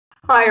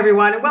Hi,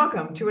 everyone, and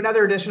welcome to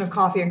another edition of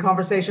Coffee and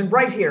Conversation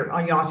right here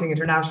on Yachting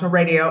International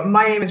Radio.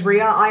 My name is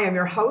Ria. I am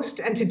your host,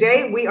 and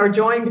today we are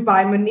joined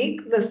by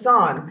Monique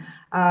Lessan.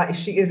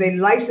 She is a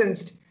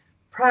licensed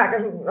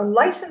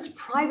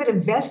private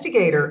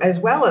investigator as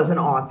well as an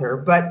author,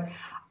 but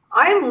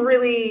I'm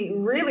really,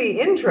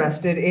 really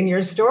interested in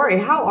your story.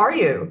 How are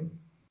you?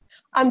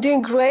 I'm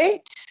doing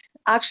great.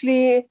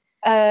 Actually,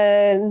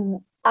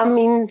 I'm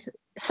in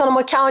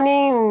Sonoma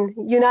County in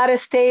United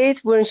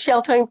States. We're in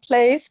shelter in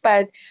place,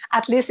 but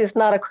at least it's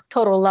not a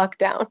total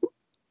lockdown.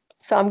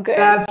 So I'm good.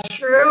 That's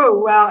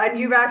true. Well, and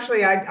you've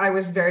actually, I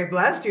was very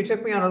blessed. You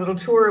took me on a little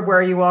tour of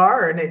where you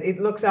are, and it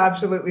looks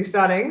absolutely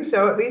stunning.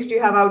 So at least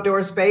you have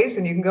outdoor space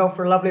and you can go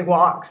for lovely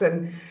walks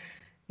and,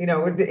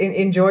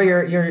 enjoy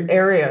your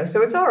area.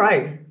 So it's all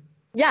right.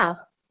 Yeah,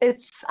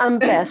 I'm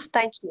blessed.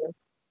 Thank you.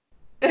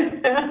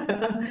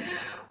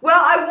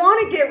 Well, I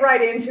want to get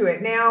right into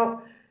it.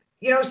 Now,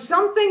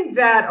 something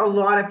that a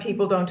lot of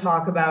people don't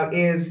talk about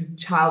is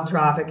child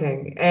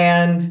trafficking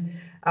and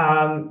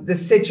the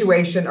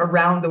situation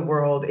around the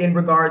world in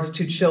regards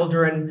to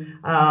children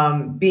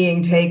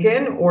being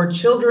taken or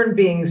children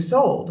being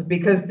sold,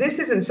 because this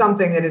isn't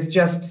something that is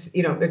just,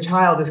 a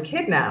child is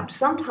kidnapped.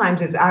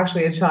 Sometimes it's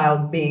actually a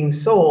child being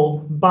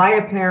sold by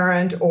a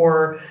parent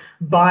or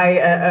by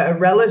a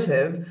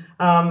relative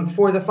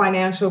for the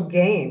financial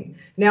gain.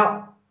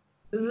 Now,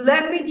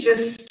 let me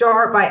just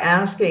start by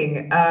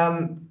asking,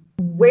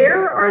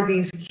 where are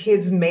these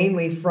kids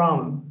mainly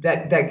from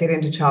that get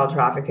into child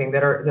trafficking,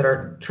 that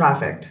are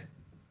trafficked?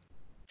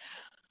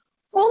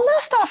 Well,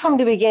 let's start from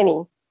the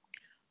beginning.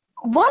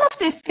 One of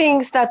the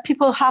things that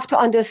people have to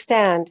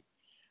understand,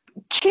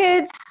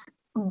 kids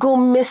go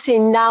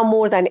missing now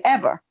more than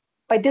ever,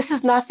 but this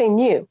is nothing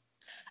new.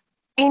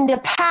 In the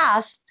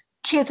past,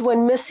 kids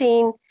went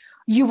missing,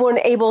 you weren't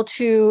able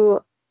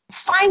to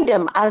find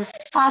them as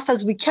fast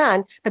as we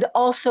can, but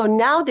also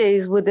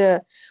nowadays with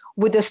the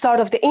start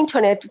of the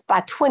internet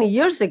about 20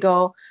 years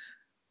ago,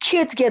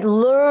 kids get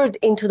lured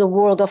into the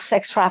world of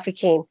sex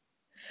trafficking.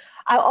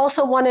 I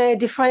also want to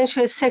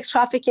differentiate sex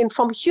trafficking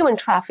from human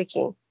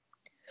trafficking.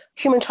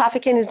 Human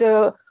trafficking is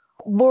the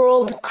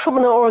world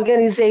criminal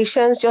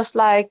organizations, just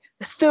like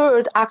the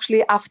third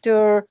actually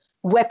after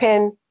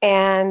weapon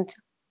and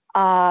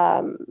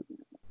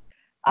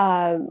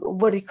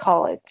what do you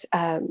call it?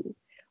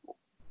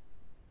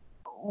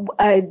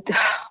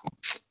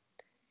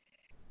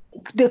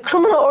 The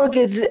criminal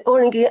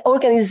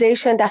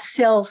organization that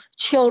sells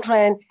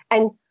children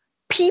and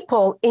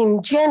people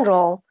in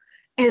general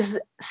is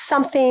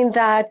something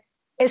that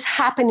is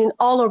happening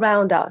all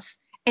around us.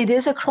 It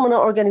is a criminal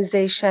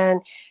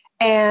organization,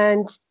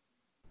 and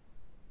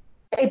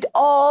it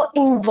all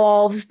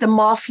involves the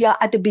mafia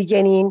at the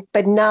beginning,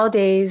 but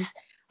nowadays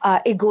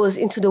it goes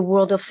into the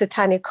world of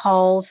satanic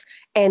cults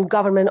and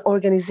government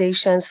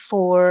organizations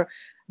for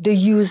the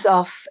use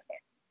of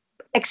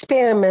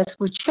experiments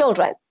with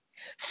children.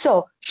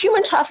 So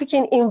human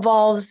trafficking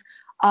involves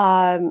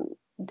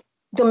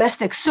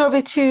domestic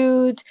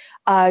servitude,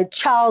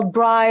 child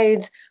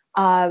brides,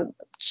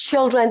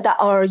 children that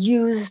are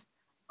used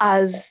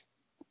as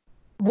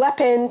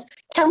weapons.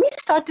 Can we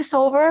start this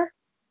over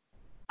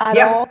at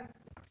all?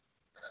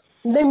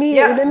 Let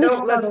me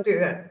let's do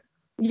that.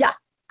 Yeah.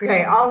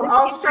 Okay,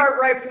 I'll start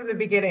right from the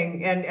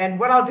beginning, and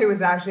what I'll do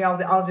is actually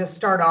I'll just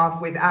start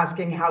off with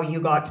asking how you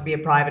got to be a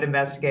private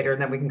investigator,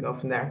 and then we can go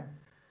from there.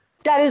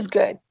 That is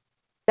good.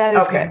 That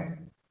is okay.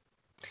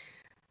 Good.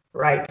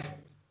 Right.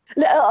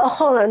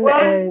 Hold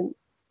on.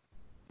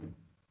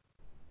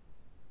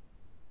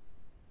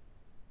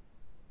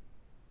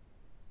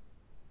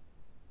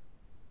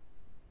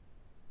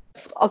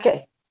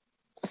 Okay.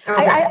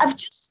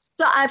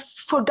 I've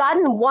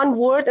forgotten one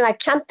word and I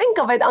can't think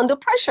of it under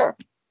pressure.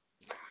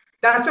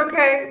 That's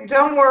okay.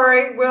 Don't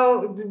worry.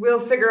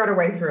 We'll figure out a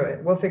way through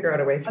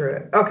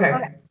it. Okay.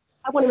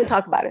 I won't even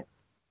talk about it.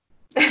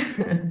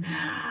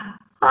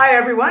 Hi,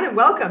 everyone, and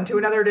welcome to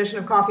another edition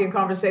of Coffee and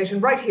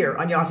Conversation right here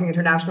on Yachting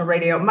International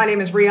Radio. My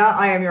name is Ria.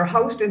 I am your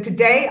host, and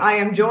today I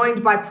am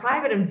joined by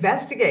private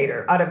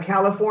investigator out of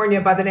California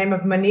by the name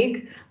of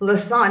Monique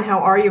Lessan. How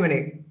are you,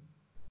 Monique?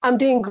 I'm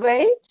doing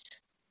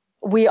great.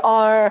 We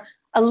are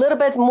a little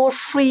bit more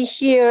free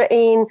here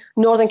in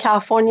Northern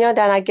California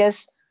than I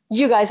guess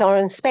you guys are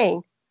in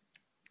Spain.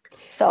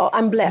 So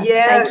I'm blessed.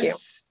 Yes. Thank you.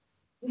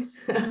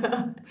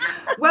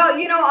 Well,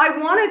 I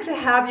wanted to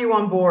have you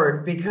on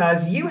board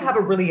because you have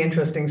a really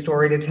interesting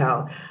story to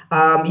tell.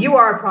 You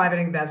are a private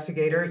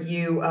investigator.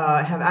 You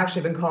have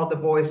actually been called the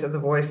voice of the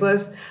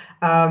voiceless.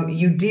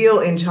 You deal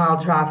in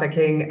child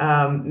trafficking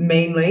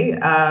mainly,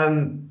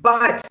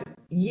 but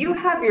you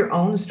have your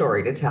own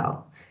story to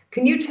tell.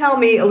 Can you tell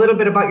me a little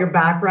bit about your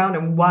background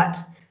and what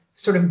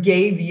sort of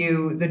gave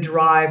you the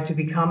drive to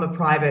become a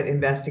private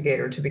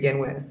investigator to begin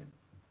with?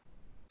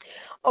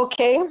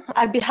 Okay,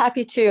 I'd be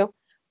happy to.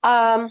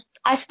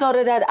 I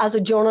started out as a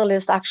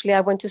journalist. Actually,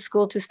 I went to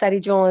school to study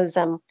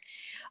journalism.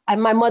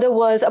 And my mother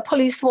was a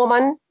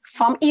policewoman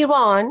from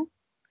Iran.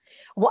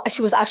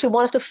 She was actually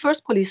one of the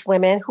first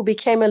policewomen who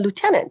became a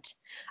lieutenant.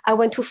 I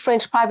went to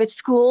French private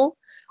school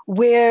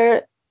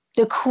where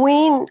the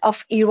queen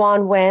of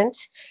Iran went,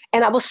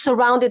 and I was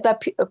surrounded by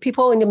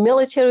people in the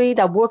military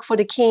that worked for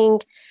the king,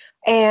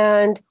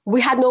 and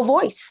we had no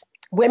voice.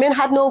 Women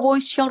had no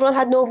voice, children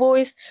had no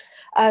voice.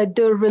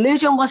 The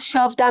religion was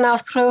shoved down our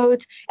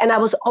throats, and I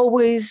was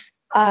always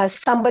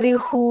somebody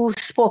who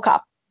spoke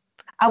up.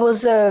 I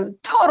was a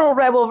total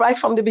rebel right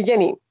from the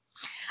beginning.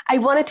 I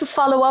wanted to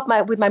follow up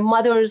with my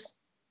mother's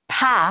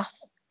path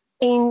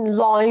in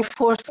law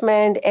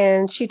enforcement,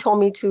 and she told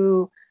me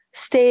to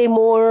stay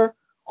more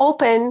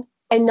open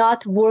and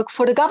not work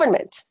for the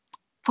government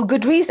for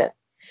good reason.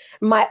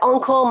 My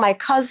uncle, my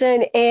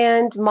cousin,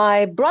 and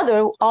my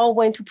brother all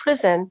went to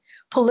prison,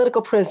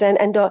 political prison,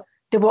 and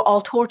they were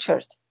all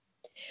tortured.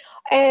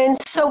 And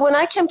so when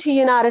I came to the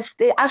United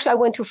States, actually I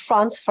went to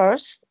France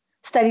first,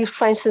 studied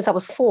French since I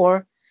was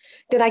 4.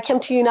 Then I came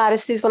to the United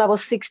States when I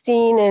was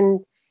 16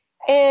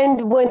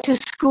 and went to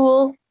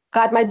school,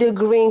 got my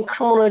degree in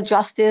criminal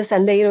justice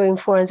and later in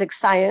forensic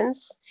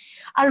science.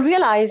 I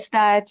realized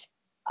that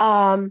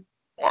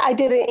I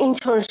did an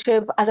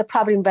internship as a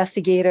private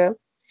investigator.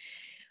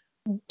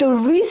 The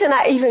reason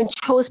I even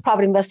chose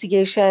private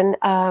investigation,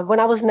 when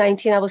I was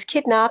 19, I was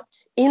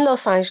kidnapped in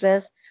Los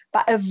Angeles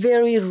by a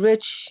very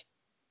rich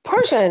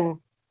Persian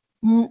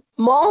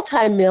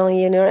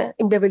multi-millionaire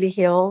in Beverly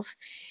Hills.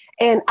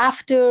 And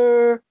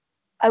after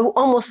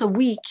almost a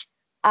week,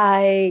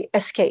 I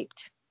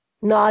escaped.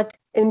 Not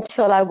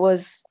until I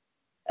was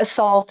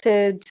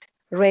assaulted,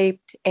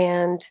 raped,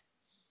 and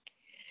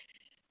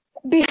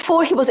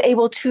before he was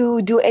able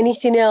to do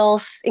anything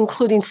else,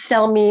 including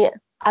sell me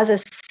as a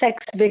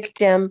sex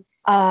victim,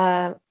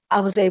 I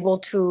was able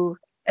to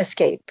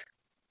escape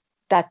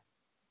that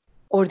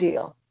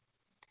ordeal.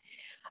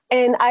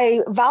 And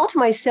I vowed to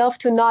myself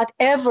to not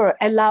ever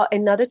allow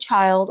another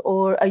child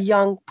or a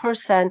young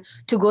person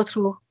to go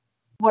through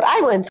what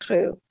I went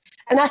through.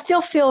 And I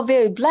still feel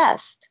very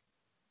blessed.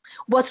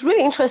 What's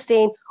really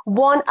interesting,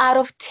 1 out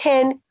of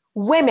 10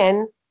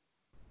 women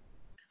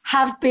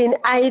have been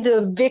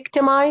either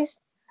victimized,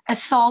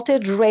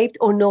 assaulted, raped,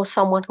 or know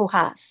someone who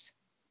has.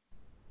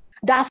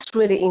 That's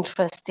really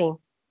interesting.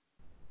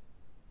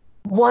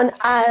 1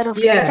 out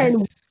of 10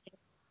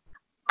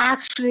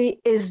 actually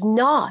is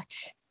not.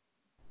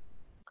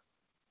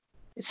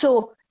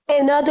 So,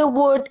 in other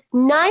words,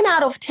 9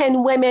 out of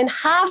 10 women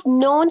have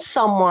known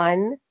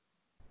someone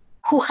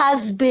who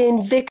has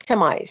been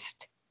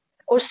victimized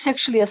or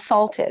sexually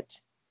assaulted,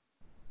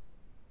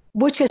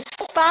 which is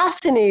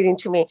fascinating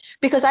to me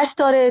because I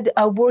started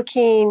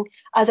working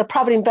as a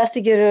private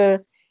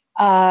investigator,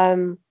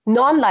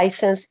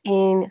 non-licensed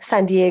in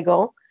San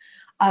Diego,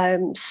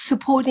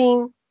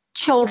 supporting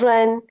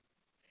children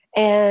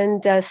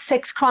and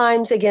sex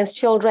crimes against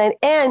children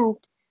and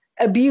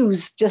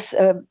abuse, just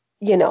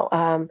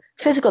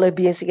physical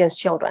abuse against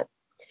children.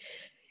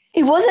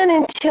 It wasn't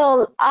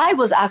until I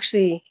was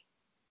actually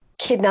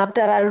kidnapped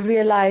that I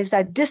realized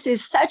that this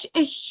is such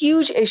a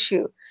huge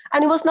issue.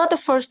 And it was not the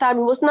first time,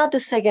 it was not the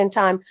second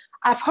time.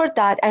 I've heard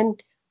that.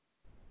 And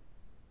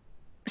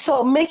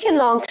so making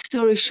long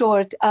story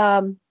short,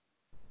 I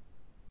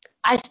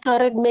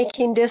started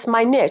making this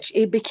my niche.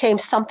 It became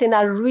something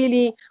I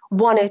really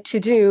wanted to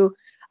do.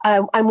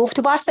 I moved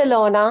to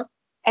Barcelona,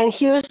 and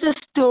here's the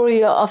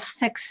story of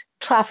sex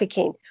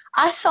trafficking.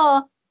 I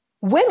saw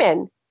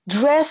women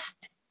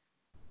dressed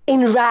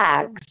in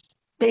rags,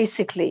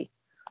 basically,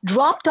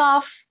 dropped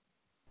off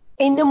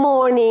in the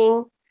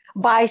morning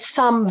by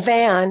some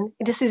van.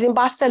 This is in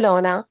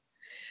Barcelona.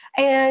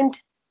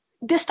 And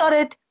they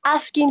started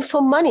asking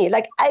for money,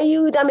 like,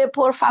 ayúdame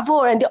por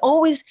favor. And they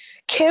always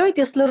carried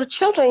these little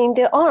children in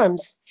their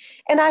arms.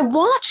 And I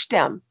watched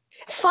them.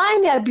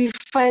 Finally, I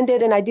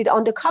befriended and I did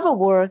undercover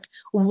work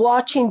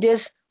watching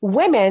these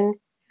women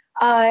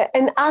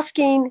and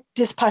asking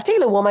this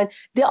particular woman.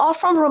 They are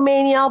from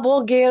Romania,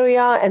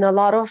 Bulgaria, and a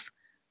lot of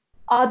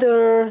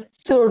other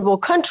third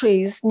world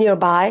countries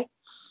nearby.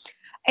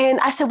 And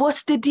I said,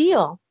 what's the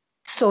deal?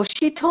 So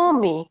she told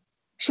me,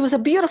 she was a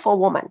beautiful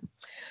woman.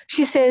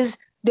 She says,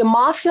 the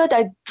mafia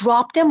that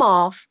dropped them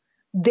off,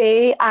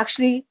 they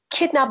actually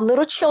kidnap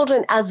little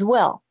children as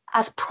well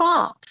as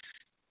props.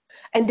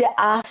 And they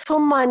ask for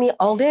money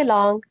all day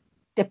long.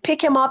 They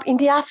pick them up in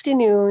the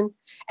afternoon,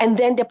 and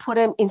then they put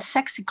them in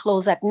sexy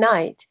clothes at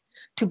night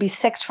to be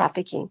sex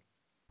trafficking.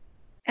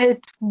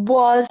 It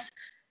was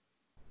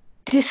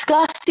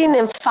disgusting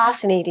and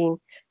fascinating.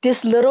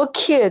 These little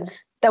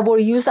kids that were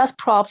used as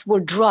props were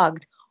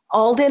drugged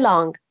all day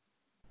long.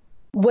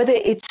 Whether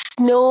it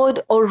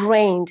snowed or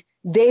rained,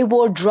 they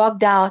were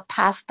drugged out,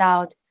 passed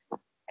out,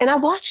 and I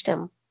watched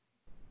them.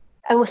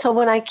 And so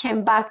when I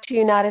came back to the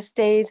United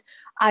States,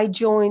 I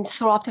joined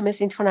Soroptimist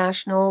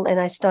International,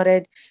 and I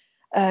started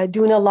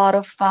doing a lot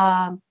of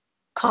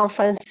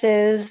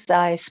conferences.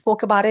 I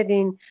spoke about it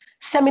in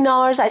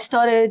seminars. I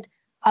started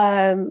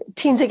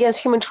Teens Against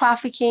Human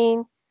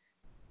Trafficking,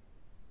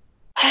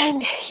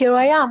 and here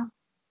I am.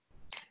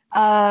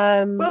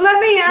 Well, let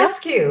me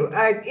ask you,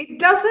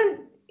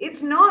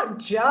 it's not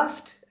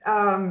just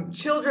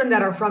children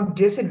that are from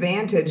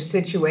disadvantaged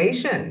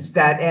situations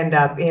that end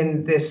up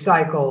in this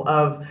cycle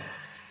of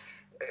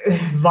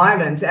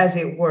violence, as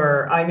it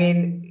were. I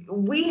mean,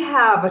 we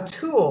have a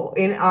tool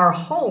in our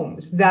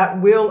homes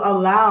that will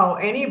allow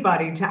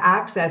anybody to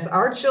access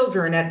our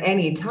children at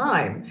any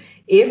time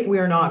if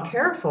we're not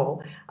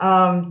careful,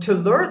 to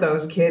lure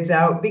those kids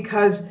out,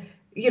 because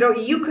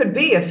you could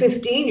be a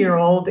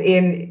 15-year-old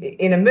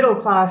in a middle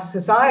class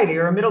society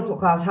or a middle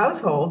class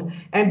household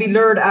and be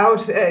lured out,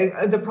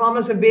 the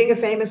promise of being a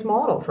famous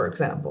model, for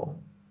example.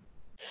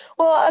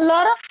 Well, a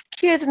lot of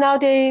kids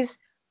nowadays,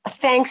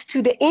 thanks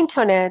to the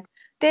internet,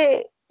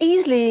 they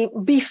easily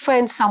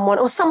befriend someone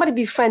or somebody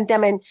befriend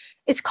them, and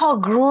it's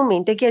called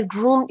grooming. They get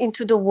groomed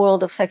into the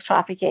world of sex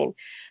trafficking.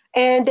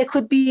 And there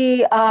could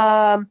be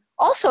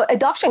also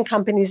adoption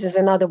companies is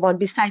another one,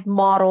 beside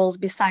models,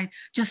 beside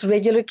just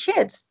regular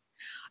kids.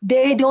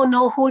 They don't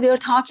know who they're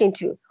talking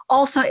to.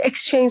 Also,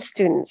 exchange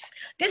students.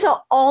 These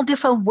are all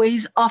different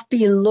ways of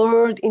being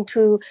lured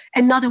into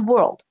another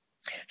world.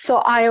 So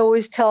I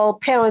always tell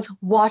parents,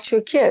 watch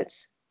your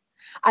kids.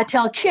 I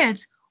tell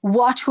kids,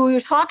 watch who you're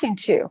talking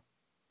to.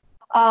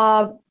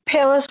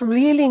 Parents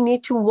really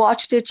need to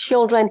watch their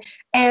children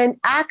and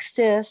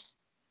access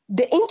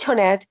the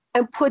internet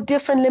and put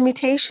different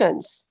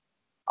limitations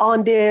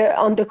on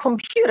the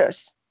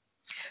computers.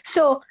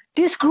 So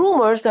these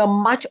groomers are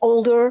much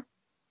older.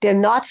 They're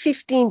not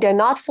 15, they're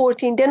not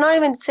 14, they're not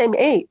even the same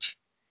age.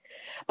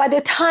 By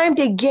the time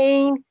they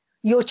gain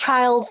your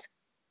child's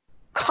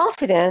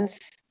confidence,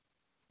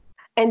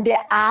 and they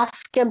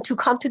ask them to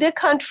come to their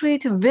country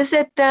to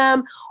visit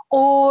them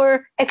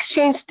or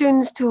exchange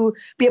students to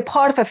be a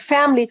part of a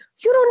family,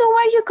 you don't know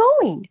where you're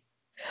going.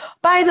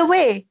 By the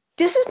way,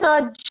 this is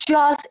not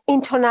just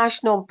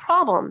international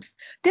problems.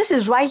 This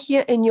is right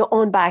here in your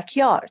own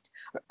backyard.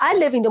 I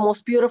live in the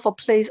most beautiful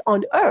place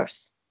on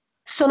earth,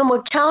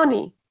 Sonoma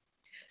County.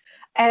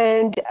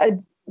 And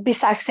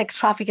besides sex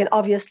trafficking,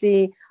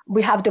 obviously,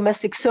 we have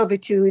domestic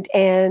servitude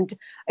and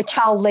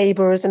child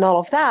labors and all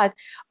of that.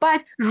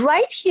 But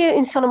right here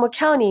in Sonoma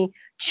County,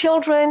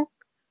 children,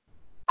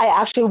 I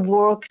actually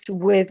worked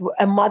with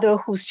a mother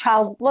whose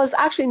child was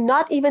actually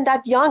not even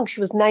that young.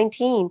 She was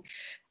 19.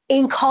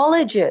 In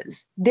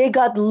colleges, they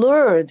got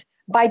lured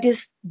by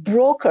these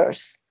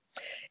brokers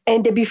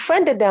and they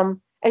befriended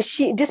them. And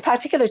this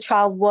particular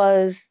child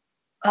was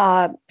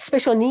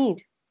special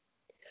need,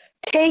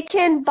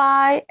 taken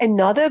by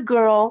another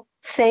girl,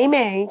 same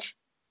age,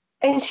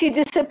 and she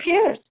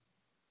disappeared.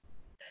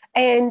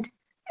 And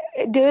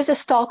there's a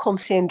Stockholm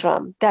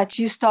syndrome that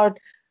you start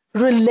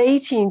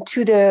relating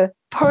to the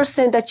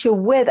person that you're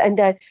with, and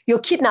that your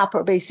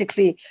kidnapper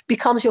basically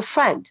becomes your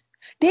friend.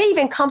 They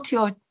even come to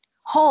your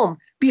home,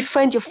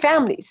 befriend your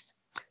families.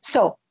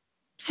 So,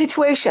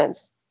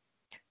 situations,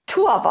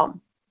 two of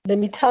them. Let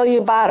me tell you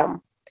about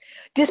them.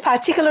 This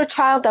particular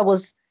child that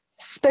was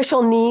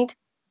special need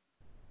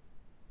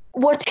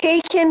were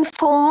taken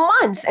for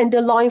months, and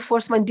the law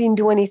enforcement didn't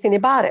do anything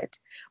about it.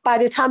 By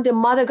the time the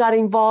mother got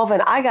involved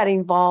and I got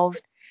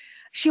involved,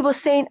 she was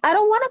saying, I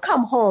don't want to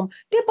come home.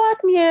 They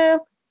bought me a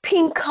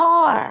pink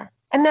car,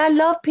 and I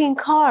love pink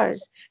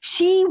cars.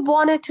 She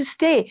wanted to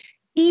stay,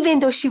 even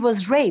though she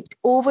was raped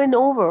over and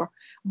over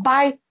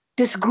by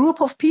this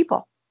group of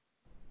people.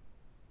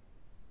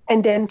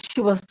 And then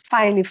she was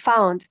finally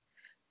found.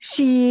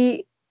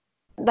 She,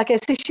 like I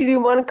said, she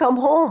didn't want to come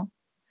home.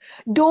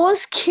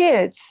 Those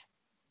kids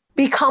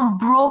become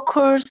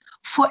brokers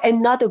for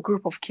another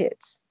group of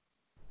kids.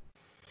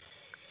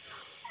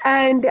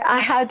 And I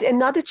had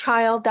another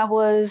child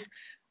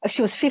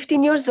she was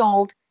 15 years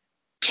old,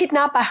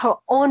 kidnapped by her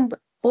own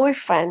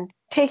boyfriend,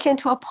 taken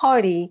to a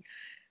party.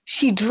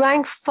 She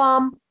drank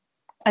from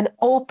an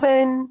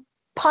open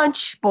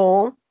punch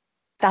bowl.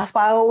 That's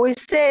why I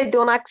always say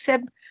don't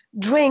accept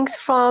drinks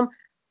from,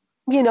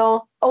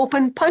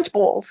 open punch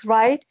bowls,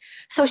 right?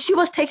 So she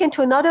was taken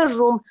to another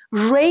room,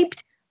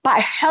 raped by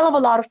a hell of a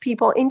lot of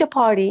people in the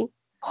party,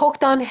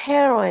 hooked on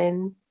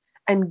heroin,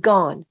 and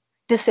gone,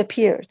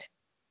 disappeared.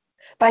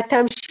 By the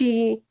time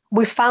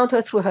we found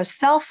her through her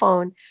cell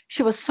phone,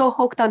 she was so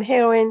hooked on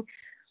heroin,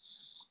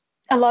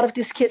 a lot of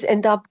these kids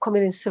end up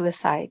committing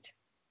suicide.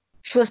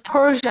 She was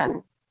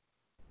Persian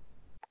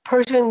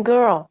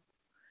girl.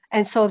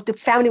 And so the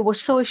family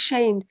was so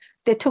ashamed,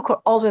 they took her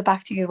all the way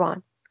back to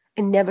Iran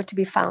and never to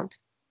be found.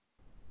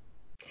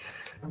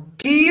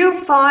 Do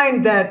you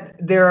find that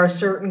there are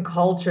certain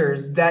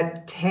cultures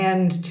that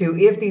tend to,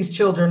 if these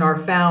children are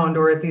found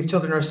or if these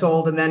children are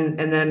sold and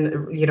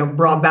then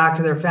brought back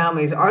to their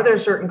families, are there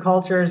certain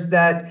cultures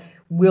that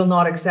will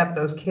not accept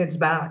those kids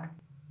back?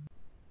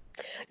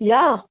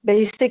 Yeah,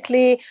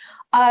 basically,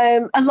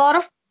 a lot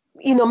of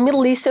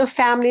Middle Eastern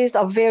families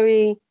are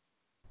very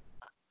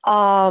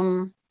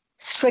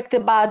strict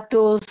about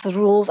those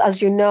rules.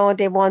 As you know,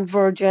 they want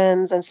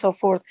virgins and so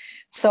forth.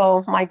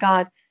 So, my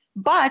God.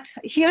 But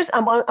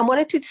I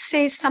wanted to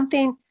say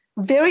something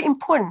very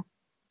important.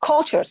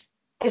 Cultures.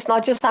 It's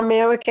not just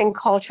American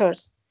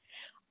cultures.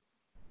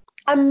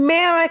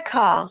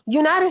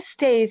 United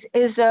States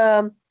is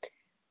a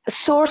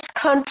source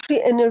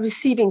country and a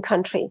receiving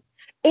country.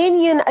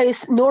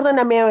 Northern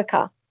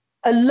America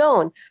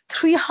alone,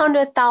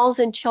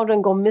 300,000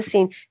 children go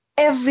missing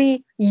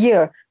every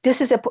year.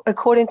 This is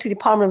according to the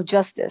Department of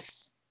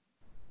Justice.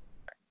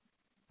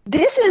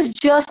 This is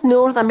just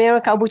North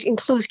America, which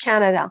includes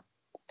Canada.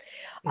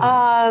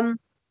 Yeah.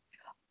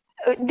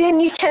 Then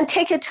you can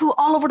take it to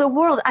all over the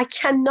world. I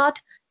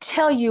cannot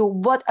tell you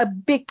what a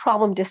big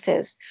problem this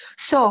is.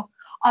 So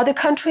other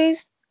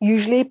countries,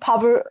 usually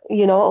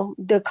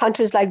the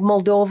countries like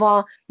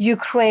Moldova,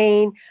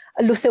 Ukraine,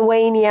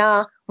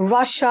 Lithuania,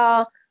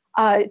 Russia,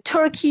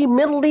 Turkey,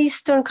 Middle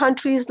Eastern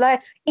countries,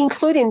 like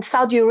including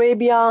Saudi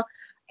Arabia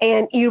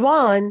and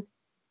Iran,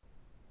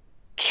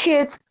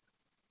 kids,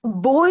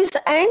 boys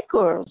and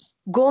girls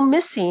go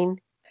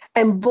missing,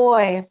 and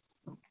boy,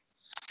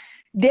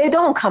 they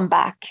don't come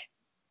back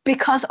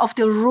because of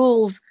the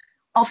rules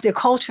of the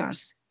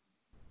cultures.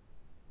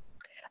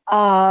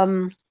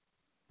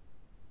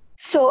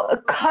 So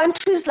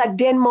countries like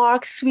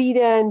Denmark,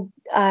 Sweden,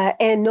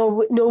 and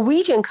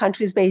Norwegian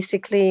countries,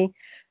 basically,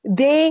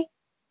 they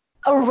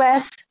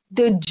arrest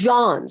the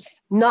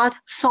Johns, not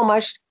so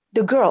much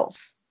the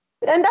girls.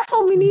 And that's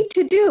what we need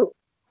to do.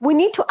 We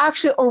need to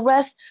actually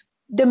arrest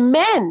the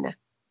men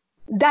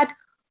that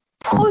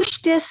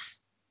push these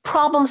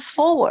problems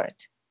forward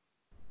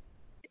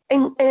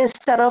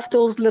instead of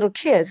those little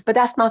kids. But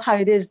that's not how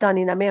it is done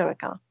in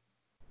America,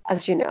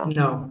 as you know.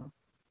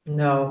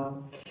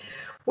 No.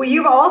 Well,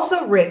 you've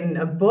also written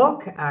a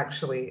book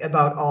actually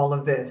about all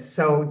of this.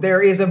 So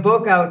there is a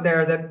book out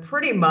there that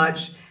pretty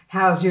much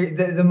has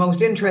the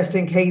most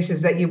interesting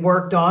cases that you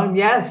worked on.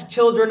 Yes,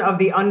 Children of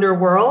the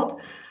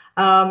Underworld.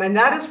 And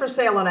that is for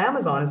sale on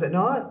Amazon, is it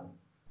not?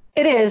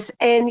 It is.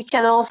 And you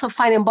can also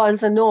find in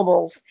Barnes and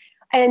Nobles.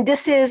 And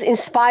this is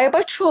inspired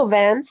by true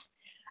events.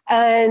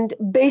 And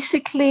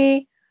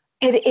basically,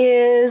 it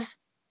is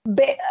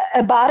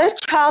about a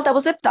child that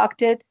was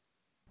abducted.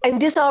 And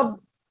these are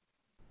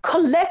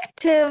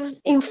collective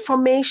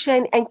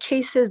information and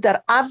cases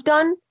that I've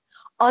done,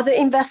 other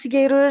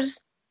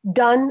investigators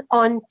done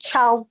on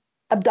child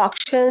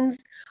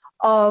abductions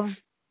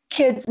of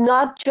kids,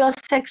 not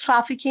just sex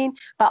trafficking,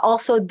 but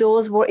also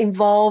those were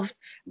involved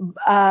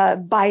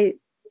by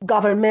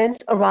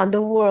governments around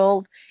the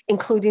world,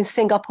 including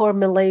Singapore,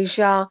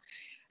 Malaysia.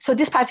 So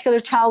this particular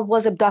child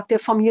was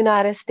abducted from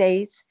United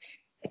States,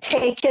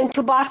 taken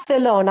to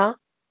Barcelona.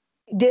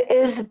 There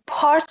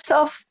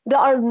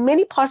are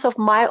many parts of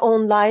my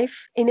own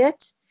life in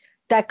it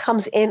that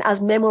comes in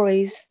as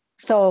memories.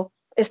 So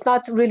it's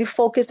not really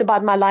focused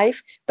about my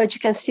life, but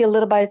you can see a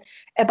little bit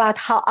about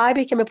how I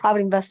became a private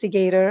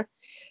investigator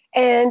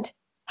and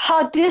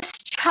how this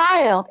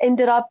child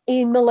ended up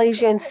in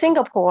Malaysia and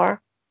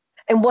Singapore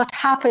and what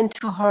happened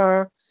to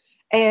her.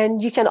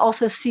 And you can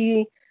also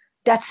see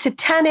that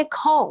satanic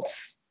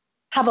cults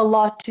have a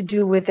lot to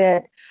do with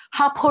it,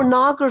 how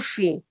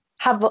pornography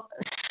have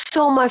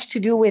so much to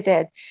do with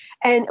it.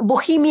 And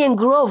Bohemian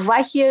Grove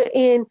right here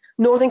in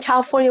Northern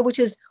California, which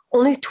is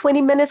only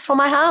 20 minutes from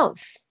my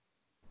house,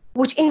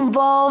 which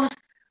involves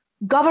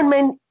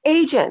government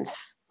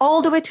agents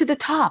all the way to the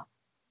top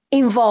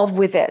involved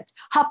with it.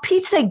 How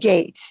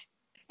Pizzagate,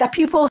 that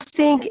people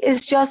think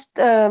is just,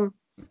 it's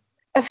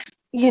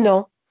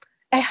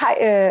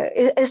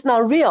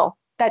not real,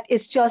 that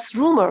it's just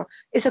rumor,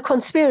 it's a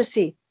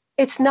conspiracy.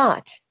 It's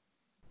not.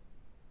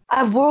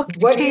 I've worked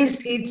What is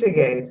cases.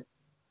 Pizzagate?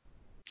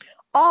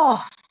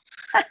 Oh,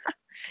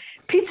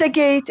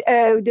 Pizzagate,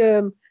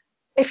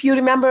 if you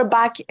remember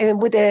back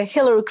with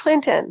Hillary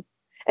Clinton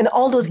and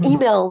all those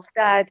emails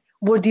that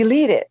were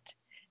deleted,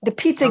 the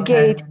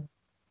Pizzagate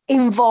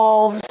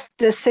involves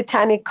the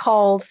satanic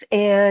cults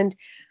and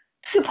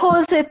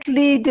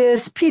supposedly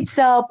there's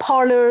pizza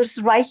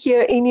parlors right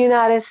here in the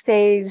United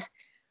States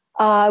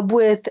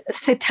with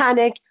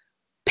satanic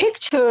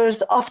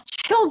pictures of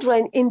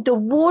children in the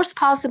worst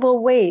possible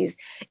ways,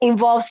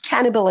 involves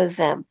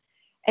cannibalism.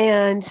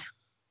 And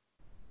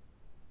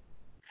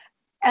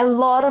a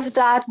lot of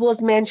that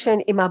was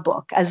mentioned in my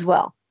book as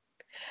well.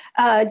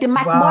 The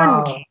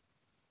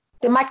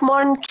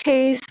McMartin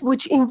case,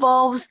 which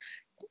involves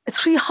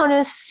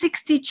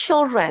 360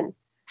 children,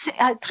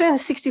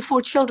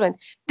 364 children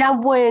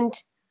that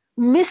went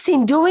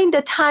missing during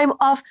the time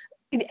of,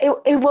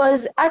 it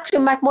was actually,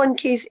 McMartin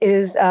case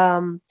is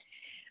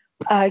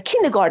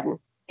kindergarten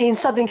in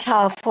Southern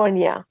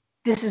California.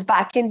 This is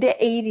back in the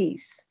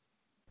 80s.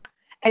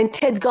 And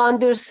Ted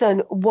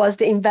Gunderson was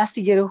the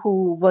investigator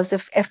who was an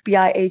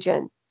FBI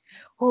agent,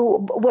 who,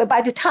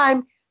 by the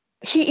time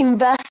he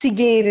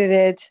investigated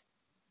it,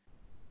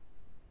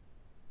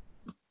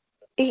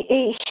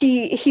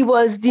 he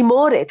was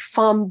demoted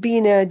from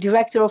being a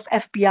director of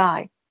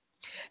FBI.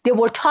 There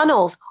were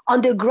tunnels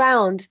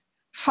underground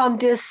from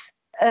this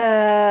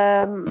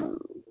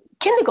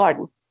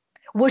kindergarten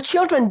where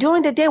children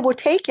during the day were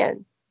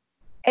taken.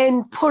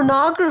 And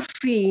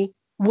pornography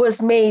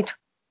was made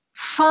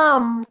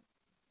from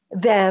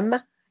them,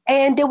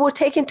 and they were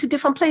taken to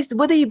different places.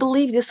 Whether you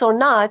believe this or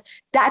not,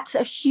 that's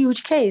a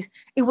huge case.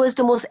 It was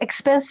the most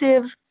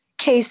expensive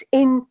case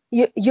in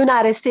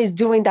United States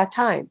during that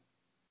time.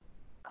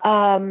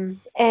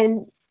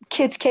 And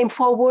kids came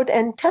forward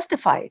and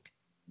testified.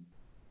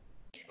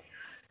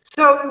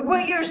 So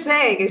what you're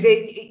saying is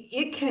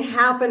it can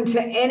happen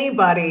to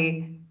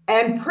anybody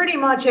and pretty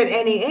much at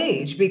any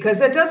age, because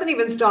it doesn't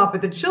even stop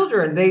at the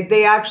children.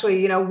 They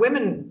actually,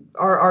 women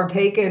are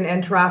taken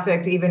and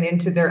trafficked even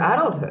into their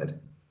adulthood.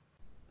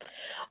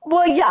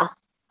 Well, yeah,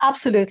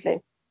 absolutely.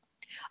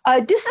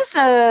 This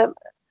is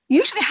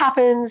usually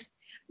happens.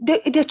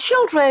 The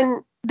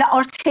children that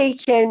are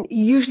taken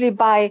usually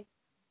by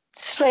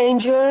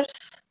strangers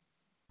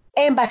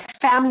and by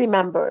family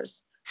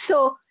members.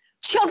 So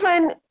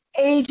children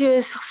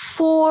ages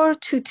 4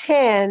 to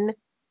 10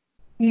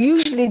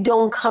 usually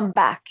don't come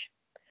back.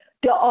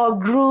 They are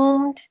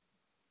groomed.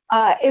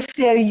 If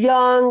they're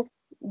young,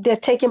 they're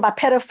taken by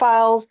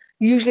pedophiles,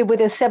 usually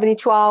within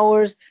 72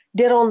 hours.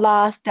 They don't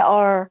last, they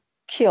are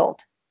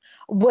killed.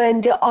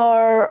 When they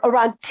are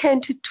around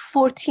 10 to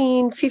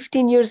 14,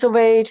 15 years of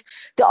age,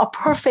 they are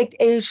perfect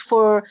age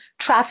for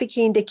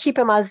trafficking. They keep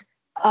them as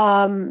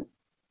um,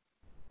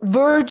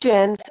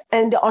 virgins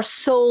and they are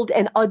sold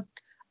and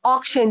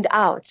auctioned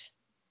out,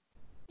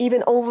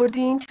 even over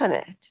the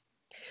internet.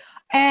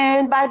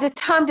 And by the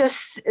time they're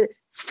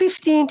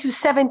 15 to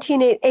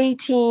 17 and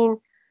 18,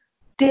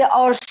 they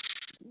are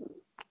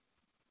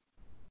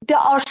they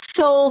are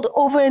sold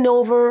over and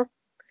over.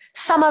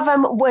 Some of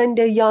them, when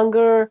they're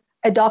younger,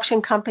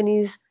 adoption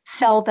companies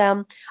sell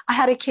them. I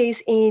had a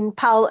case in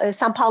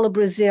Sao Paulo,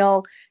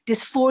 Brazil.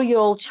 This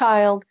 4-year-old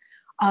child,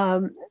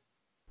 um,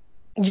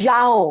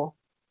 Zhao,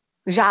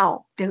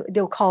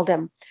 they'll call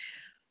them.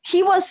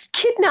 He was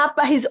kidnapped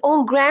by his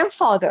own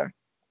grandfather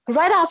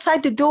right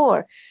outside the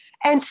door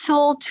and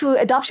sold to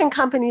adoption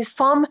companies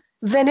from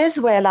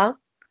Venezuela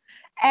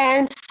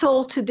and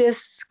sold to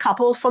this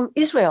couple from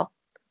Israel.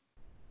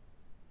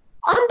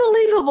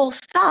 Unbelievable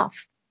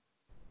stuff.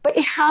 But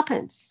it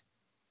happens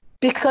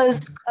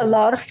because a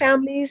lot of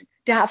families,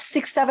 they have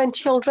 6, 7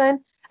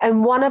 children,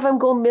 and one of them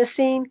go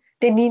missing.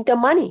 They need the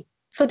money.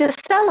 So they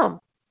sell them,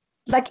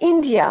 like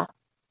India,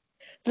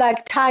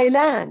 like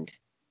Thailand,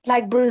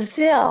 like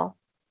Brazil.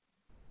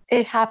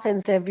 It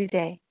happens every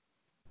day.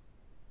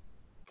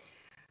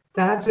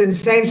 That's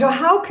insane. So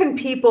how can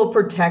people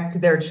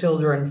protect their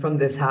children from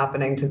this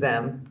happening to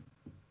them?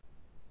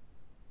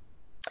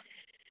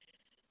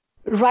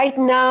 Right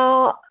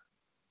now,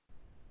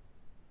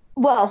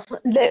 well,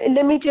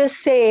 let me just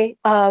say,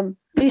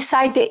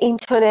 beside the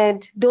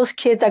internet, those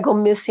kids that go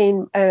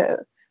missing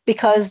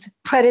because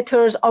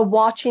predators are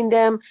watching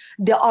them,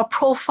 they are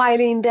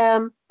profiling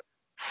them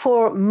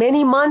for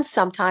many months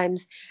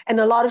sometimes. And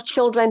a lot of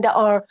children that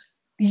are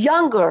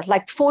younger,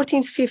 like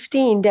 14,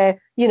 15, they,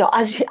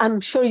 as I'm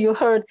sure you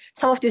heard,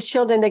 some of these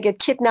children that get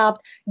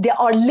kidnapped, they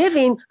are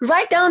living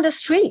right down the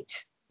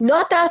street,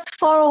 not that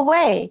far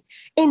away,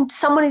 in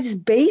somebody's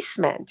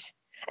basement.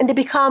 And they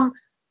become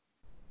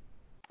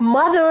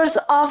mothers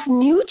of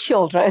new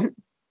children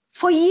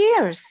for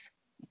years.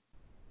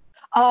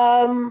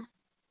 Um,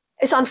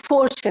 it's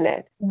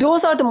unfortunate.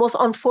 Those are the most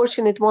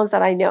unfortunate ones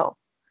that I know.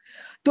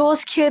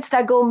 Those kids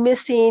that go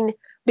missing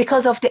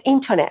because of the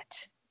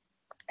internet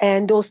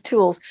and those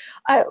tools.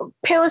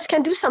 Parents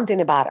can do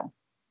something about them.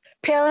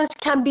 Parents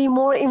can be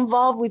more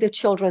involved with the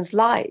children's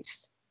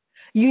lives.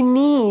 You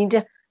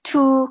need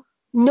to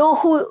know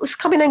who's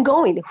coming and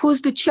going,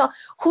 who's the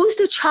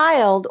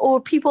child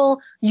or people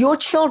your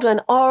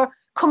children are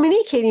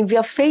communicating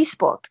via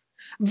Facebook,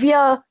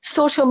 via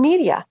social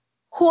media.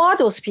 Who are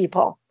those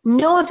people?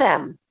 Know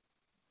them.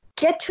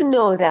 Get to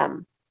know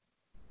them.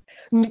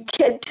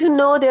 Get to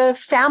know their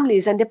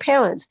families and their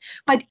parents.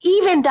 But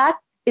even that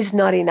is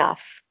not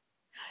enough.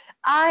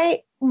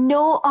 I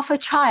know of a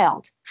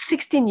child,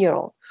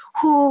 16-year-old,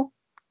 who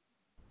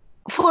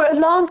for a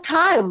long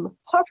time,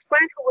 her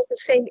friend who was the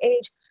same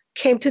age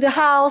came to the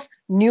house,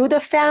 knew the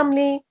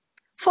family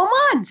for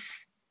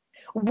months.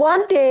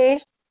 One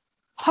day,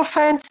 her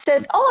friend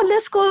said, "Oh,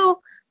 let's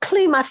go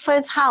clean my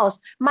friend's house.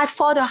 My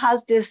father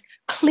has this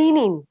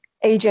cleaning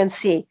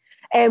agency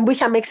and we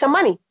can make some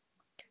money."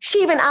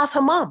 She even asked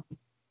her mom.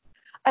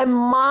 A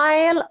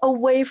mile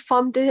away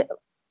from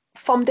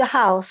the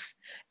house,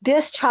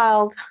 this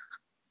child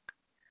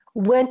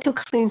went to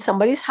clean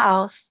somebody's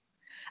house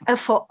and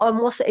for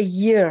almost a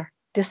year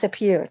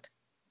disappeared.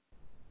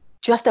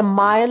 Just a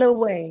mile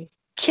away,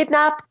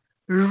 kidnapped,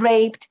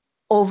 raped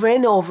over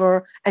and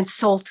over, and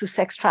sold to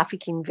sex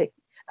trafficking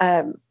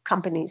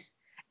companies.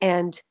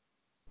 And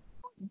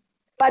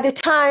by the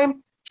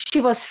time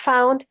she was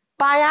found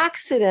by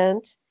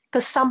accident,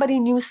 because somebody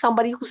knew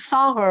somebody who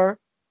saw her,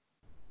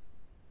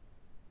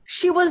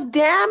 she was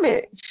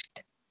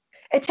damaged,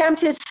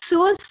 attempted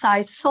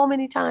suicide so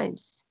many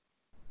times.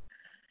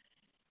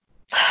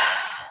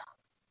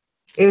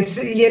 It's,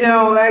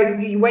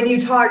 when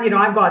you talk,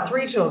 I've got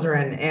 3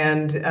 children,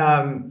 and,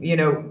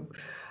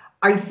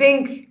 I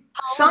think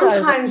How old are they?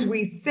 sometimes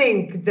we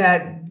think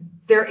that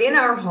they're in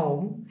our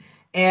home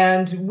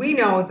and we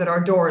know that our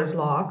door is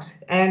locked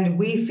and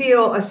we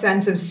feel a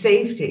sense of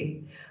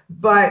safety,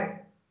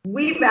 but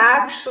we've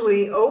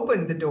actually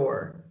opened the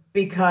door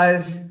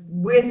because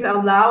with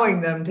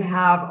allowing them to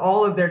have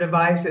all of their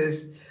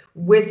devices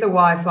with the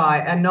Wi-Fi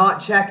and not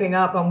checking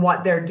up on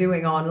what they're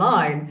doing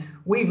online,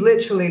 we've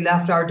literally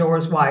left our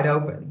doors wide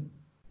open.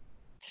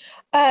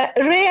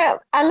 Rhea,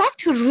 I'd like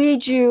to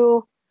read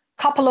you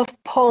a couple of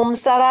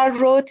poems that I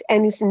wrote,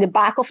 and it's in the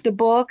back of the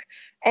book.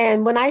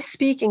 And when I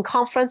speak in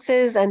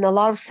conferences and a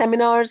lot of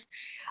seminars,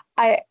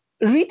 I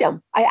read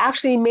them. I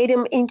actually made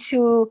them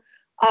into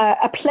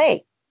a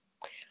play.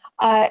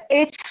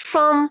 It's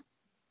from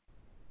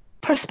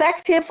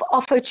perspective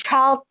of a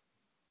child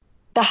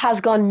that has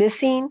gone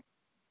missing.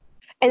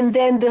 And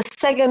then the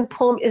second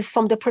poem is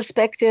from the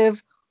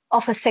perspective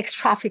of a sex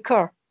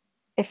trafficker,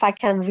 if I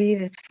can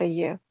read it for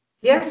you.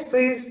 Yes,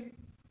 please.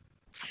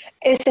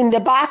 It's in the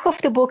back of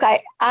the book.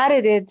 I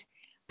added it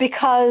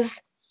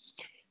because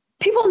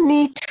people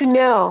need to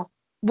know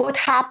what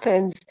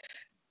happens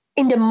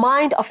in the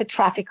mind of a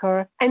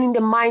trafficker and in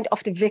the mind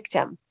of the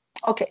victim.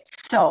 Okay,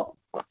 so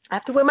I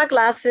have to wear my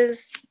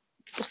glasses.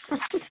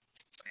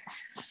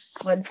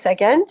 1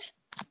 second.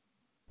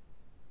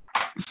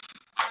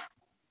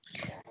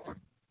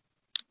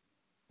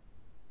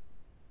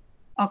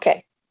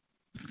 Okay.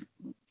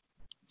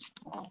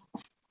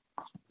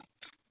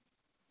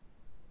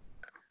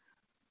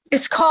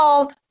 It's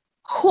called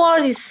Who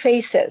Are These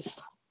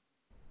Faces?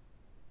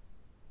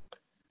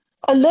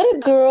 A little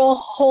girl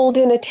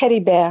holding a teddy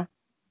bear.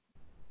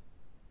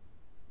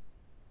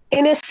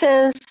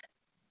 Innocence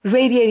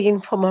radiating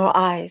from her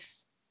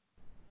eyes.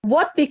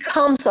 What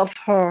becomes of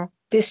her,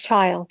 this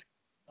child,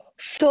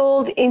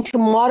 sold into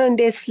modern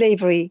day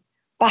slavery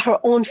by her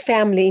own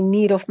family in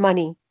need of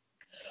money?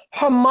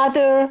 Her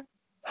mother,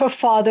 her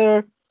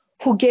father,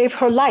 who gave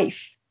her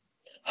life,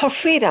 her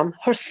freedom,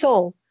 her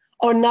soul,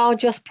 are now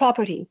just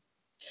property.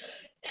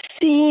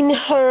 Soon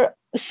her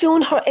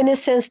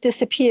innocence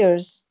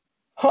disappears.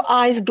 Her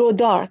eyes grow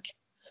dark,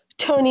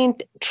 turning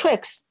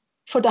tricks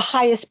for the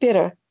highest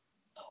bidder,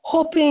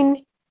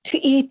 hoping to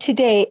eat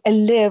today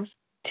and live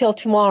till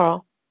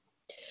tomorrow.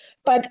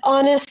 But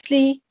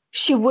honestly,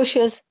 she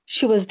wishes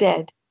she was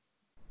dead,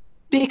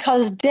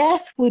 because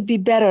death would be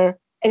better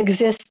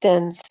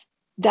existence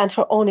than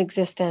her own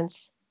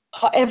existence.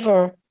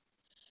 However,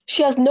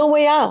 she has no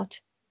way out.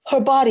 Her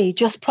body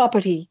just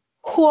property.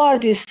 Who are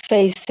these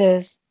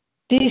faces?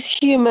 These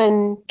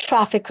human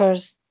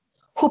traffickers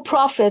who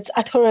profits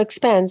at her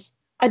expense,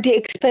 at the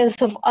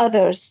expense of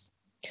others,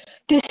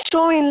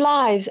 destroying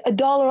lives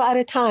 $1 at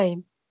a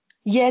time.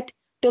 Yet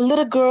the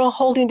little girl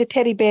holding the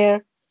teddy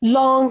bear,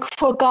 long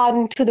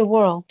forgotten to the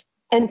world,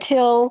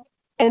 until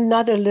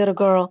another little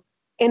girl,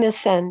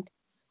 innocent,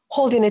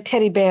 holding a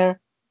teddy bear,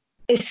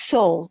 is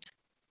sold,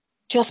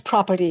 just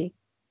property.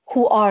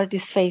 Who are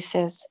these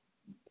faces?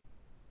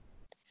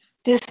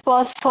 This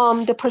was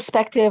from the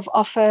perspective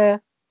of a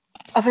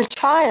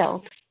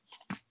child.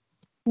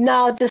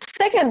 Now, the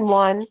second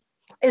one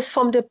is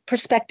from the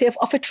perspective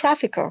of a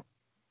trafficker.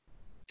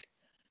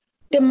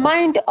 The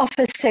mind of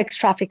a sex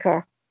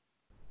trafficker.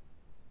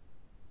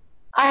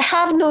 I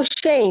have no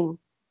shame,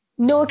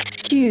 no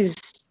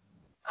excuse.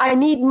 I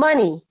need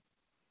money.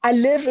 I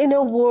live in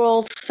a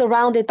world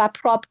surrounded by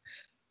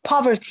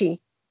poverty.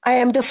 I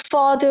am the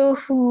father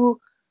who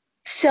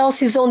sells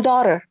his own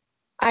daughter.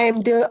 I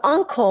am the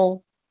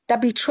uncle that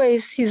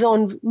betrays his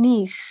own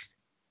niece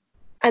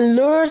and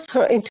lures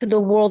her into the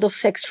world of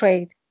sex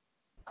trade.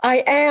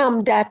 I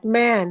am that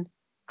man.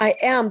 I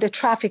am the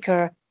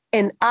trafficker,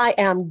 and I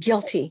am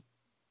guilty.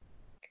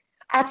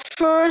 At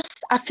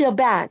first, I feel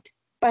bad,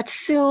 but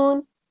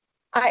soon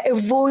I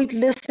avoid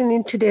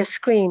listening to their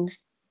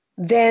screams.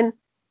 Then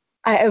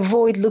I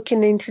avoid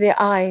looking into their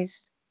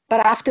eyes.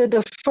 But after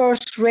the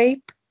first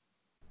rape,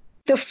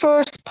 the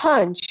first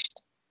punch,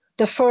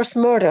 the first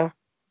murder,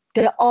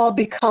 they all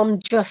become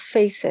just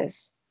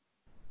faces.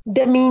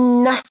 They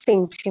mean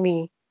nothing to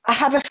me. I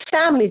have a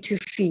family to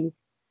feed,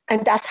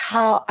 and that's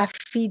how I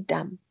feed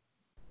them,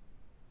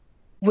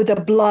 with the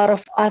blood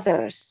of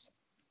others.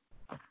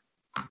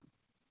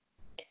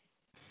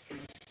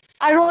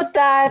 I wrote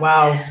that.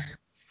 Wow.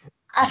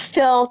 I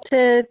felt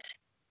it,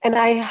 and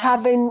I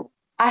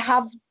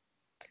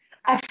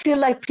feel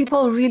like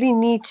people really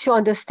need to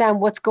understand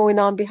what's going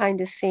on behind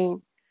the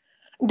scene.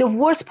 The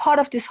worst part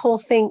of this whole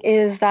thing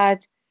is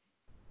that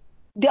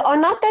they are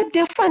not that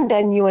different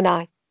than you and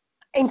I.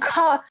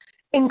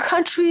 In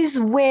countries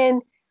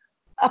when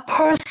a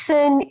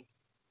person,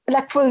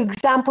 like for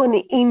example in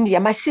India,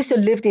 my sister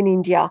lived in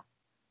India,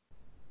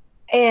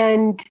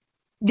 and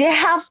they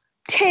have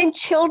 10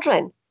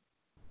 children.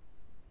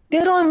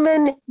 They don't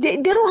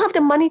have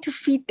the money to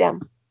feed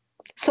them.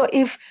 So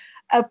if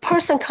a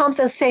person comes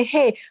and say,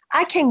 hey,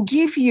 I can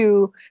give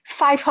you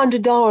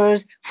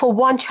 $500 for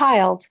one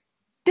child,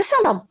 they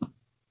sell them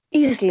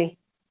easily.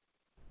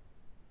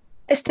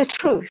 It's the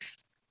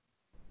truth.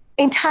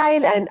 In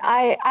Thailand,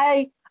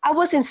 I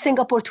was in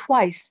Singapore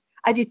twice.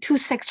 I did 2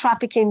 sex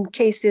trafficking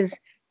cases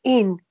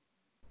in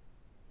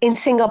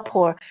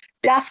Singapore.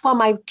 That's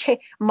why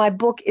my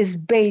book is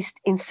based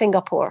in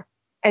Singapore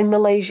and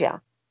Malaysia.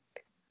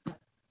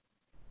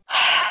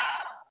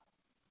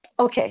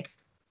 Okay.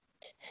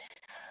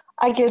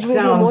 I get really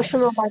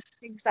emotional about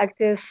things like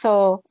this,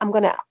 so I'm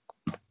going to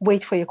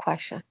wait for your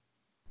question.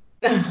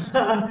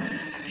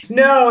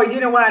 No, you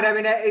know what? I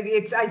mean,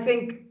 I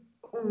think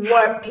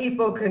what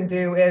people can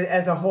do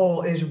as a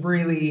whole is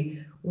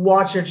really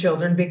watch your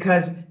children,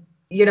 because,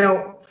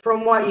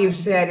 from what you've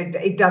said,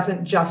 it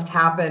doesn't just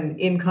happen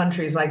in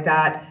countries like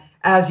that.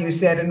 As you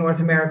said, in North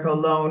America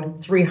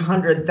alone,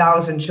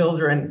 300,000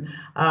 children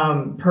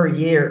per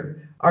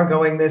year are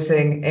going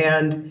missing.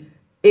 And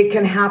it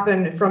can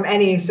happen from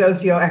any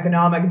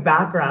socioeconomic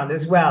background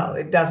as well.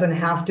 It doesn't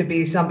have to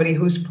be somebody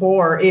who's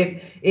poor.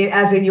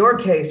 As in your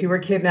case, you were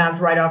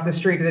kidnapped right off the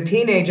street as a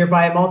teenager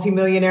by a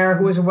multimillionaire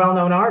who was a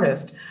well-known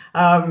artist.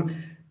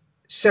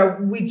 So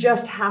we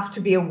just have to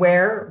be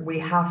aware, we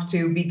have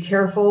to be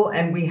careful,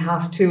 and we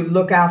have to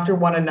look after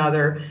one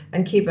another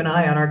and keep an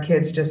eye on our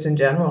kids just in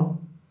general.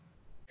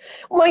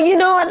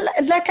 Well,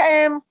 like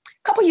a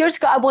couple years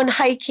ago, I went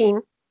hiking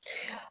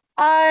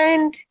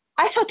and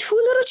I saw two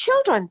little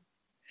children,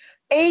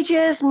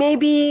 ages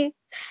maybe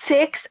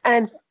 6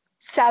 and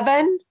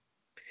 7.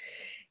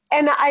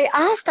 And I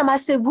asked them, I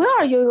said, where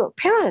are your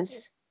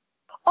parents?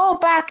 Oh,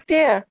 back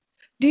there.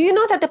 Do you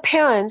know that the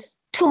parents,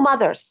 two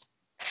mothers,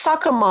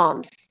 soccer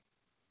moms,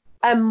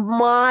 a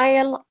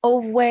mile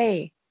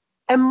away,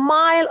 a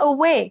mile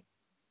away?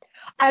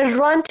 I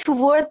run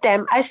toward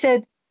them. I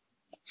said,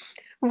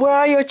 where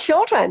are your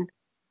children?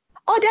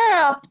 Oh,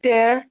 they're up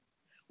there.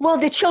 Well,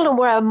 the children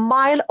were a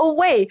mile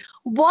away.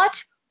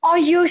 What are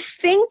you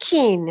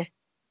thinking?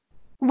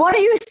 What are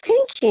you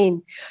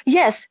thinking?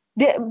 Yes,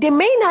 they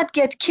may not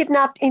get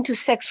kidnapped into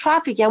sex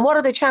trafficking. And what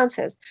are the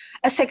chances?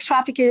 A sex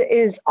trafficker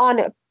is on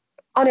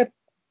a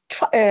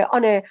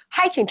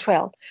hiking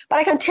trail. But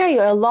I can tell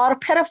you, a lot of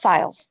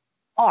pedophiles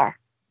are.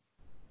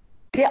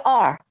 They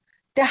are.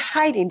 They're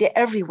hiding. They're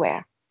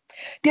everywhere.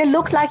 They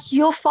look like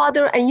your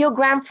father and your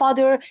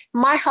grandfather,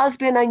 my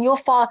husband and your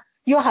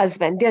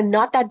husband. They're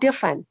not that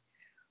different.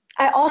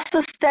 I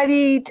also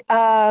studied,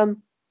 of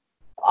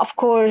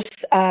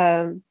course,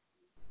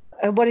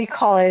 what do you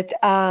call it?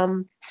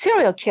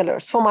 Serial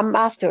killers for my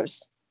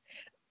master's.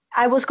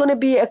 I was going to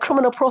be a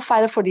criminal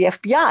profiler for the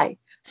FBI.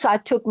 So I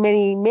took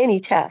many, many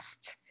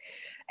tests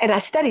and I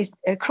studied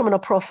criminal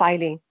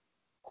profiling.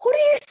 Who do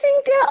you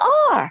think they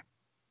are?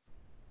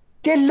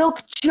 They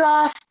look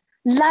just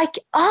like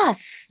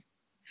us.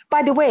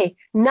 By the way,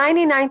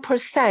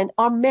 99%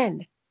 are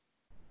men,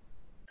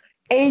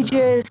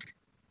 ages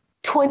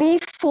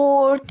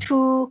 24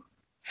 to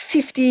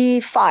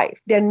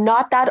 55. They're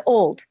not that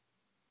old.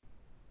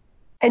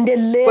 And they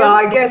live. Well,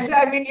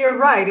 I mean, you're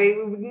right.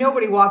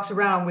 Nobody walks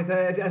around with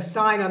a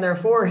sign on their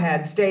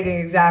forehead stating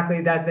exactly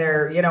that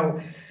they're,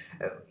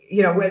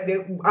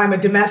 I'm a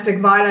domestic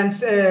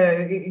violence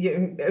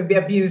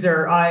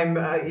abuser. I'm,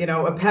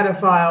 a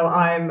pedophile.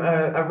 I'm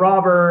a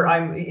robber.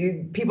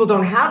 People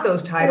don't have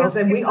those titles,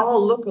 and we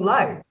all look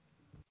alike.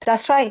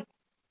 That's right.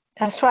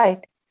 That's right.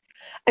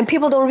 And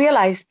people don't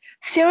realize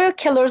serial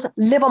killers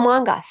live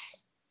among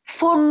us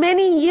for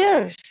many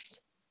years.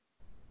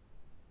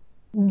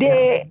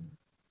 There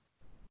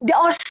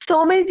are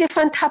so many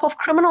different type of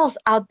criminals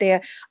out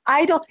there.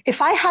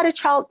 If I had a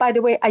child, by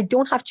the way, I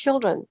don't have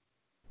children,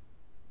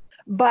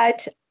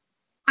 but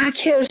I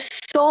care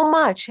so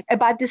much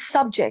about this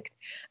subject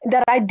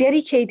that I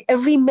dedicate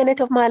every minute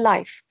of my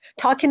life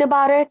talking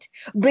about it,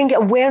 bring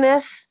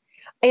awareness.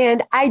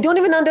 And I don't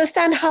even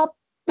understand how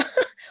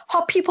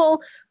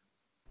people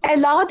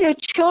allow their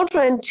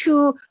children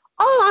to,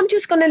 I'm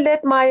just going to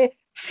let my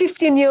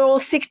 15-year-old,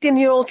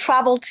 16-year-old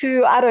travel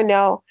to, I don't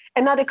know,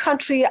 another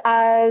country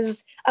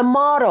as a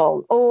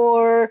model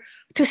or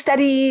to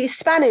study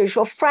Spanish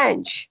or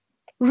French.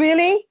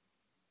 Really?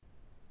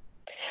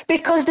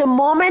 Because the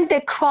moment they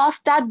cross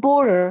that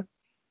border,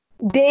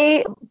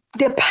 their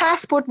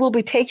passport will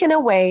be taken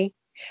away.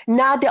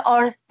 Now they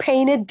are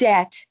paying a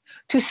debt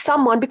to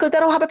someone because they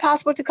don't have a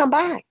passport to come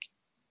back.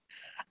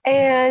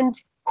 And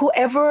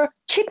whoever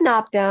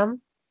kidnapped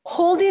them,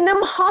 holding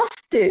them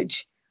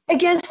hostage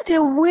against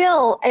their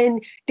will,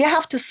 and they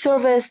have to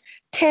service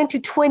 10 to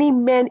 20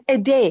 men a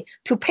day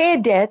to pay a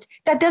debt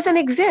that doesn't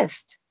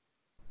exist.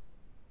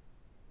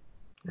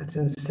 That's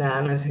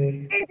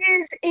insanity. It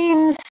is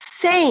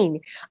insane.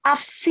 I've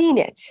seen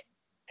it.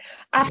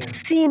 I've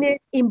seen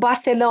it in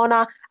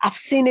Barcelona. I've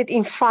seen it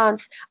in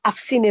France. I've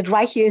seen it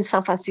right here in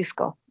San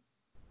Francisco.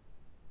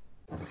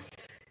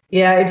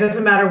 Yeah, it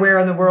doesn't matter where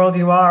in the world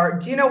you are.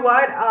 Do you know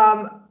what?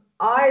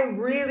 I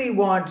really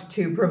want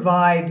to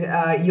provide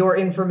your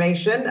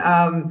information.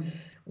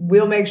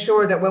 We'll make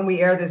sure that when we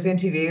air this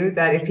interview,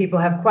 that if people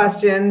have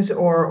questions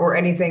or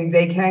anything,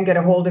 they can get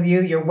a hold of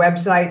you, your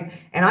website.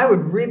 And I would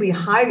really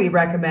highly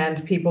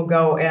recommend people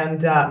go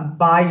and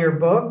buy your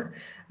book,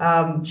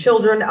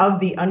 Children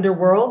of the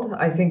Underworld.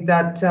 I think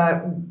that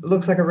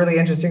looks like a really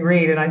interesting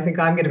read. And I think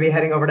I'm going to be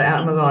heading over to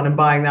Amazon and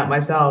buying that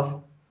myself.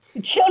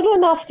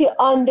 Children of the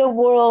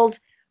Underworld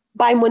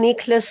by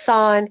Monique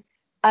Lessan.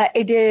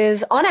 It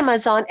is on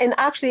Amazon and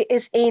actually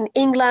is in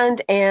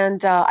England,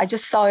 and I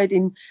just saw it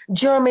in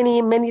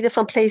Germany, many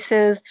different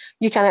places.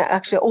 You can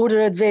actually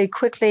order it very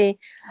quickly.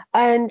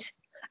 And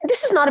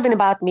this is not even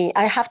about me.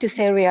 I have to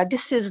say, Ria,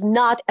 this is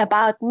not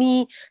about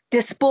me,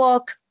 this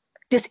book,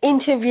 this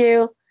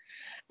interview.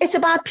 It's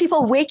about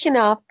people waking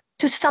up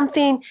to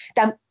something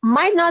that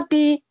might not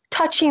be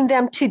touching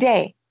them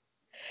today.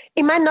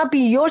 It might not be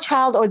your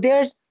child or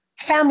their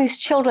family's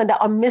children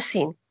that are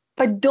missing,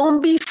 but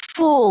don't be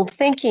fooled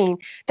thinking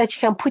that you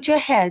can put your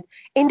head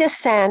in the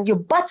sand, your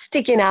butt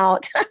sticking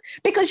out,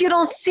 because you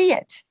don't see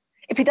it.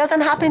 If it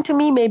doesn't happen to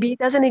me, maybe it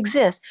doesn't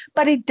exist,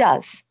 but it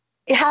does.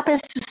 It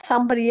happens to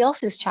somebody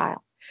else's child.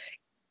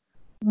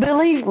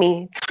 Believe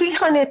me,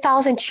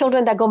 300,000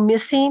 children that go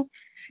missing,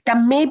 that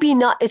maybe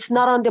not, it's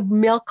not on the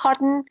milk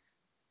carton.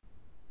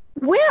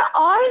 Where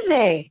are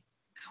they?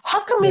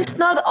 How come it's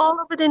not all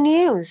over the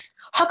news?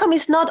 How come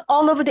it's not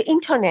all over the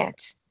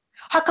internet?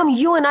 How come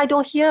you and I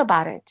don't hear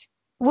about it?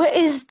 Where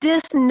is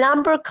this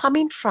number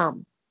coming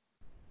from?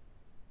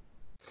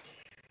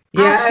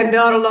 Yeah, and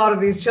not a lot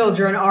of these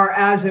children are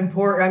as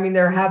important. I mean,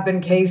 there have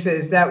been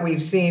cases that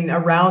we've seen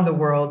around the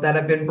world that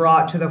have been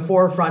brought to the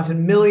forefront,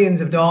 and millions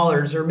of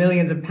dollars or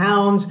millions of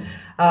pounds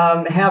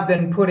have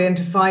been put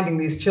into finding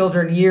these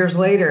children years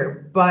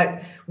later.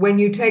 But when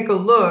you take a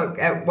look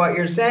at what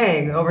you're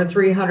saying, over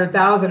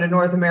 300,000 in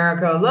North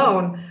America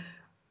alone,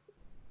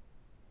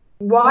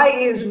 why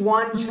is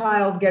one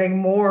child getting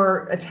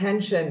more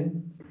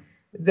attention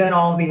than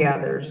all the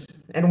others?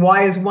 And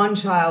why is one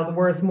child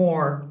worth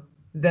more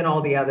than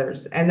all the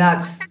others? And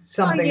that's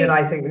something that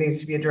I think needs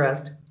to be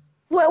addressed.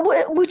 Well,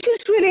 which is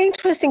really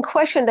interesting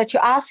question that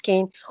you're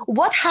asking.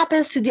 What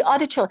happens to the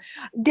other children?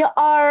 There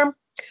are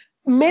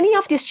many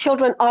of these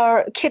children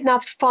are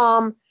kidnapped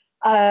from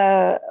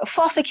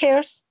foster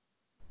cares.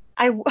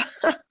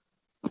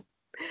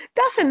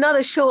 That's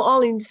another show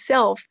all in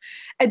itself.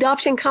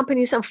 Adoption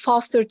companies and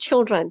foster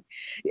children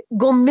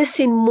go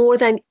missing more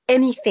than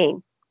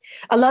anything.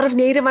 A lot of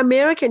Native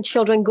American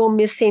children go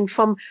missing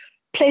from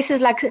places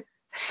like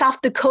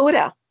South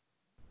Dakota.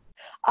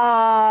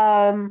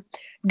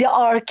 They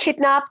are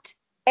kidnapped,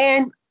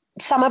 and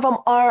some of them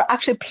are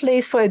actually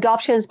placed for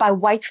adoptions by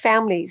white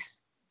families.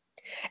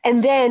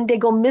 And then they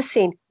go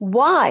missing.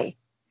 Why?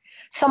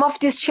 Some of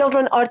these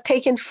children are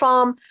taken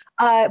from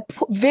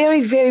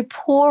very, very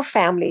poor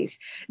families.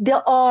 They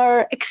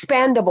are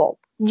expendable.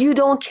 You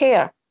don't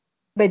care,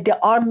 but they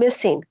are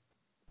missing.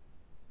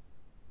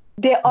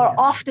 They are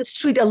off the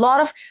street. A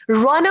lot of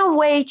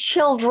runaway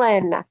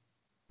children.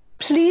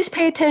 Please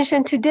pay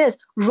attention to this.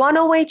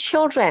 Runaway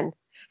children,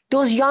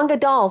 those young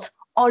adults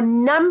are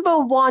number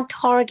one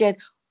target.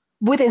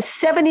 Within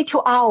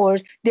 72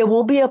 hours, they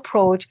will be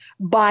approached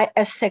by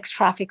a sex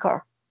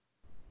trafficker.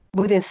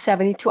 Within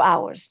 72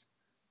 hours.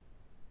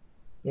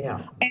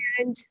 Yeah.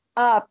 And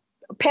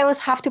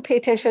parents have to pay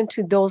attention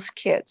to those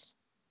kids.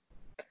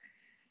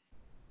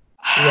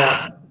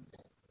 Yeah.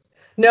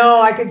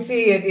 No, I can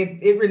see it.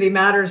 It really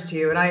matters to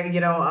you. And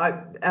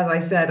as I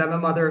said, I'm a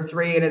mother of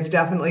three, and it's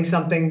definitely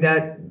something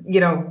that,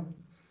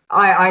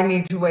 I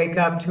need to wake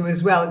up to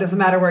as well. It doesn't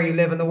matter where you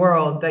live in the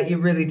world, that you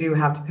really do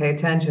have to pay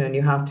attention, and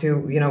you have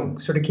to,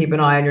 sort of keep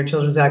an eye on your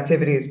children's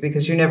activities,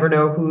 because you never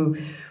know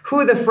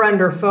who the friend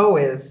or foe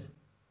is.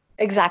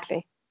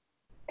 Exactly.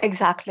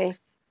 Exactly.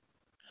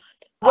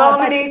 Well,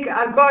 Monique,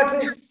 I've got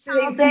to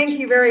say thank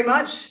you very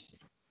much.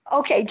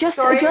 Okay, just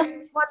one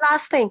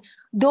last thing.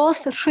 Those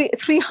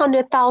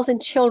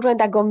 300,000 children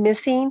that go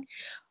missing,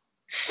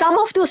 some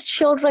of those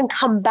children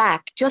come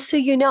back, just so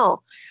you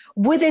know.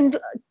 Within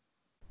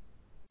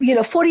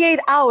 48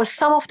 hours,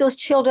 some of those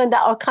children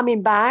that are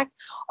coming back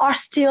are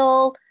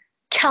still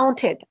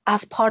counted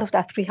as part of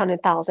that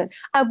 300,000.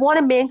 I want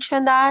to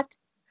mention that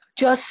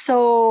just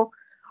so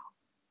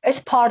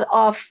it's part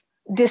of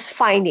this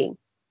finding.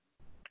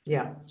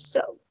 Yeah.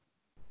 So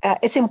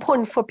it's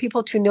important for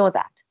people to know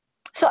that.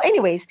 So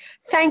anyways,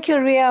 thank you,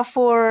 Ria,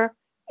 for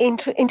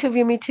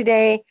interviewing me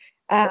today.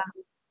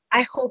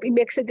 I hope it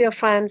makes a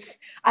difference.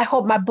 I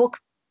hope my book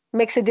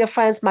makes a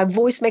difference. My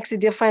voice makes a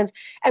difference.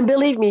 And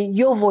believe me,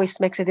 your voice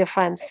makes a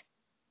difference.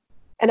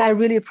 And I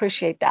really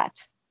appreciate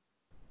that.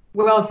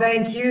 Well,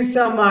 thank you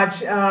so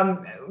much.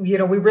 We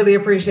really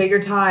appreciate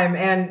your time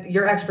and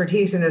your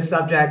expertise in this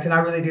subject. And I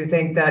really do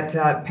think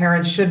that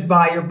parents should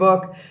buy your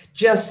book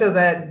just so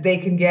that they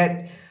can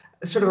get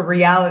sort of a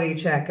reality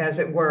check, as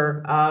it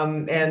were,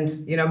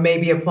 and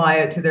maybe apply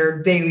it to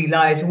their daily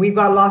life. And we've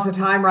got lots of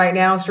time right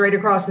now, straight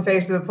across the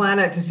face of the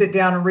planet, to sit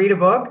down and read a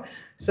book.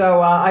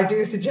 So I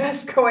do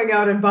suggest going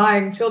out and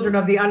buying Children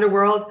of the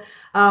Underworld.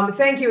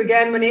 Thank you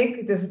again,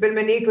 Monique. This has been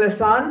Monique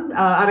Lessan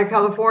out of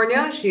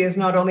California. She is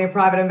not only a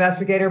private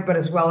investigator, but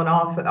as well an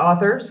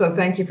author. So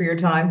thank you for your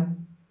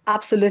time.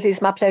 Absolutely.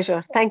 It's my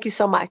pleasure. Thank you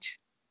so much.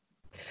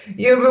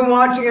 You've been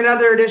watching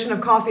another edition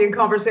of Coffee and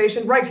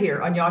Conversation right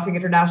here on Yachting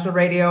International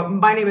Radio.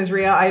 My name is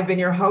Ria. I've been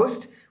your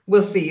host.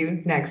 We'll see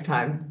you next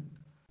time.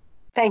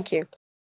 Thank you.